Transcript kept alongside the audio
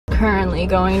currently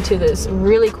going to this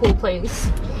really cool place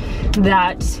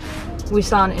that we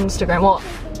saw on Instagram. Well,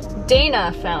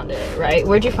 Dana found it, right?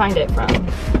 Where'd you find it from?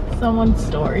 Someone's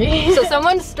story. So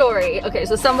someone's story. Okay,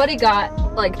 so somebody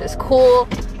got like this cool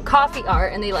coffee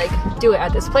art and they like do it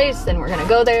at this place, and we're gonna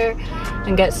go there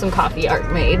and get some coffee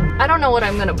art made. I don't know what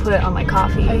I'm gonna put on my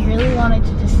coffee. I really wanted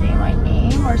to just say my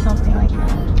name or something like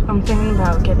that. I'm thinking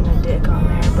about getting a dick on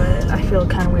there, but I feel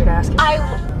kind of weird asking.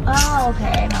 Oh,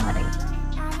 okay, I know how to.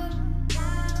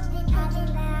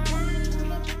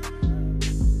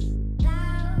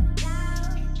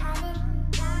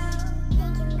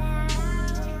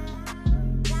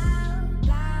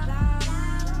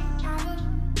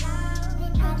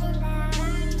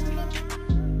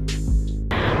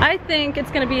 I think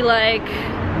it's gonna be like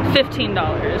 $15.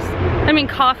 I mean,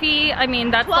 coffee, I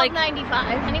mean, that's like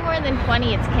 $12.95. Any more than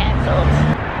 20, it's canceled.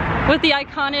 with the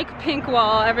iconic pink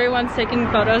wall everyone's taking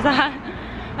photos at.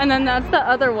 And then that's the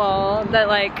other wall that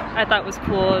like I thought was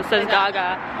cool. It says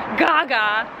Gaga.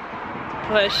 Gaga!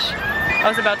 Push. I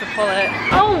was about to pull it.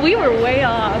 Oh, we were way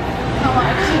off. How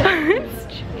much? It's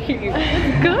cheap.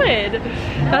 It's good.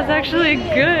 That's actually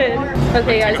good.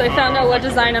 Okay guys, I found out what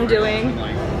design I'm doing.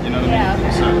 Yeah,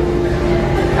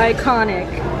 okay. Iconic.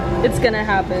 It's gonna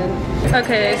happen.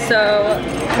 Okay, so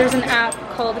there's an app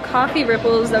called Coffee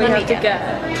Ripples that we have to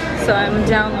get. So I'm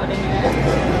downloading it.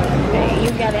 Okay, you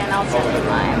get it and I'll send you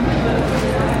mine.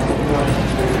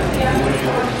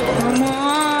 Come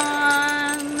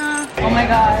on. Oh my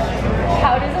god.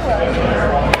 How does it look?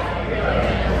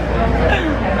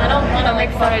 I don't want to. I'm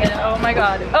excited. Oh my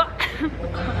god. Oh.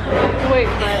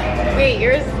 Wait,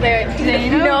 yours is there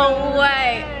too. No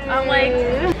way. I'm like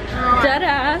dead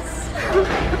ass.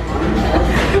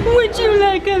 Would you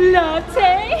like a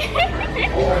latte?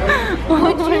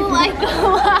 Would you like a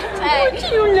latte?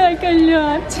 Would you like a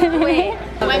latte? Wait,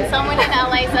 when someone in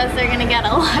LA says they're gonna get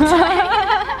a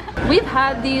latte. We've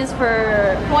had these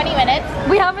for 20 minutes.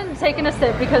 We haven't taken a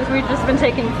sip because we've just been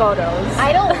taking photos.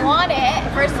 I don't want it.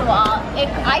 First of all,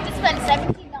 I just spent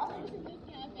 $17 in this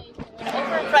cafe for an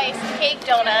overpriced cake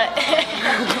donut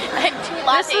and 2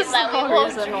 lattes This is that we the won't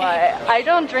reason drink. why I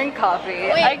don't drink coffee.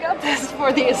 Wait. I got this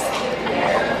for these.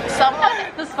 Someone,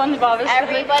 The SpongeBob is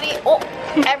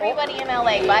everybody in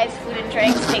LA buys food and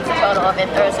drinks, takes a photo of it,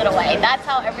 throws it away. That's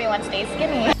how everyone stays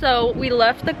skinny. So we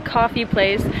left the coffee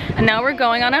place and now we're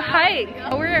going on a hike.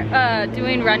 We're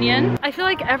doing runyon. I feel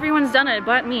like everyone's done it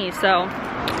but me, so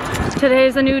today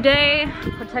is a new day.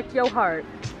 Protect your heart.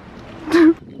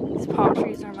 These palm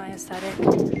trees are my aesthetic.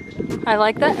 I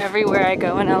like that everywhere I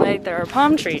go in LA there are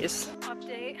palm trees.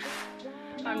 Update.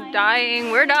 I'm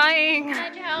dying. We're dying.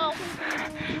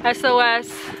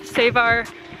 SOS. Save our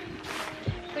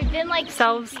We've been like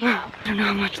selves. I don't know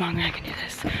how much longer I can do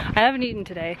this. I haven't eaten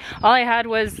today. All I had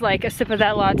was like a sip of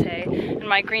that latte and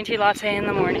my green tea latte in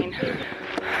the morning.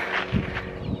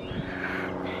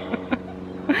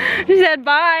 She said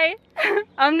bye.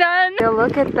 I'm done.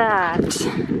 Look at that.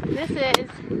 This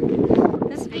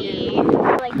is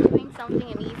the like doing something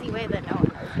an easy way that no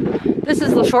one knows. This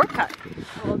is the shortcut.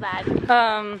 Well, bad.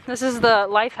 This is the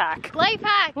life hack. Life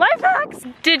hack. Life hacks!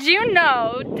 Did you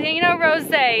know Dana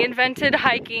Rose invented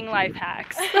hiking life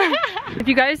hacks? If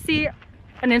you guys see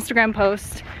an Instagram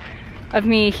post of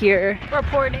me here,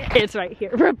 Report it. it's right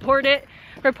here. Report it.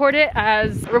 Report it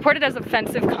as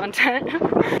offensive content.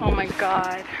 Oh my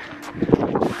god.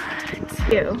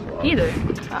 What? You. Either.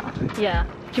 Oh, yeah.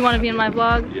 Do you want to be in my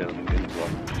vlog? Yeah, let me be in the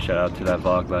vlog. Shout out to that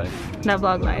vlog life. That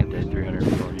vlog life. Day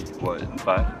 340, what,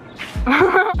 5?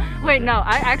 Wait, no,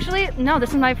 no, this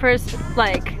is my first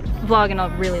like vlog in a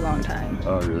really long time.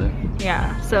 Oh, really?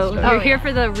 Yeah, so you're here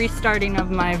for the restarting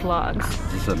of my vlogs.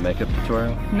 Is this a makeup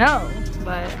tutorial? No,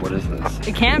 but What is this?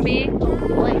 it can be.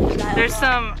 Lifestyle. There's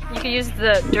some, you can use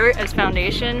the dirt as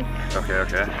foundation.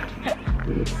 Okay.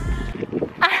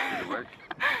 Work?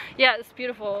 Yeah, it's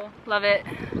beautiful. Love it.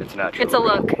 It's natural. It's a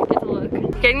look. It's a look.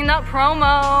 Getting that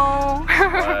promo.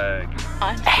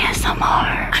 Like,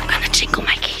 ASMR. I'm gonna jingle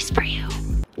my keys for you.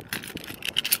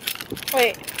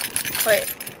 Wait.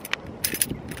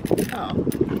 Oh.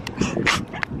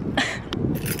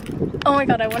 Oh my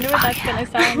god, I wonder what that's gonna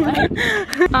sound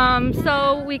like.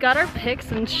 So we got our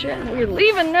pics and shit. We're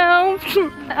leaving now.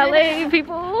 LA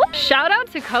people. Shout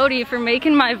out to Cody for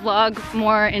making my vlog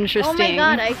more interesting. Oh my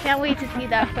god, I can't wait to see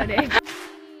that footage.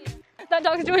 That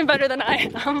dog's doing better than I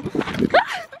am.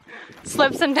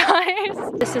 Slips and dies.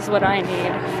 This is what I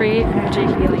need. Free energy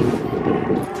healing.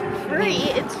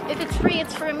 Free? If it's free,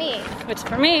 it's for me. It's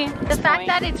for me. The fact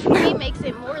that it's free makes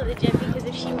it more legit because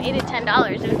if she made it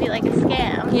 $10, it would be like a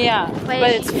scam. Yeah, but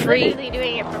it's free. She's literally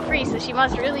doing it for free, so she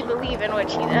must really believe in what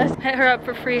she does. Hit her up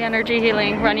for free energy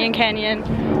healing. Runyon Canyon.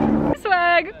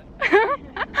 swag.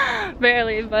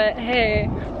 Barely, but hey.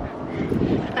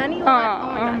 Anyone, oh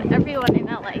my god, everyone in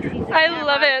LA sees the I camera,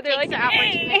 love it. They're takes like, the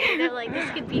opportunity. hey. They're like, this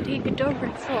could be David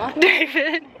Dobrik's salon.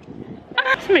 David.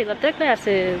 Somebody left their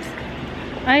glasses.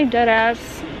 I deadass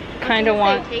kind of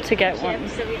want to get one.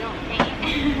 So we don't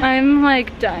paint. I'm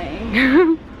like dying.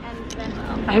 And then,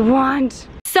 I want.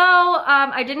 So,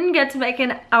 I didn't get to make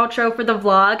an outro for the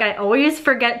vlog. I always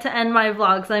forget to end my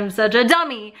vlogs. I'm such a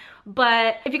dummy.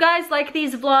 But if you guys like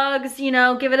these vlogs, you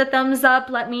know, give it a thumbs up.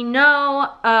 Let me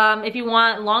know. If you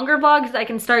want longer vlogs, I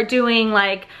can start doing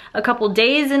like a couple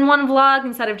days in one vlog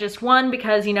instead of just one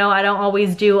because, you know, I don't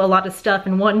always do a lot of stuff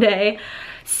in one day.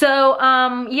 So,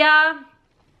 yeah.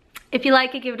 If you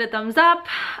like it, give it a thumbs up.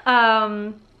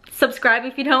 Subscribe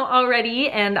if you don't already,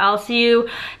 and I'll see you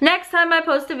next time I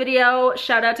post a video.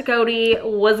 Shout out to Cody.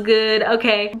 Was good.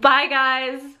 Okay, bye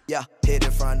guys. Yeah, hit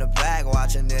it from the back,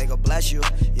 watch a nigga bless you.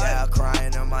 Yeah,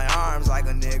 crying in my arms like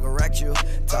a nigga wrecked you.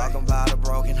 Talking about a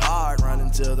broken heart,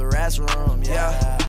 running to the restroom. Yeah.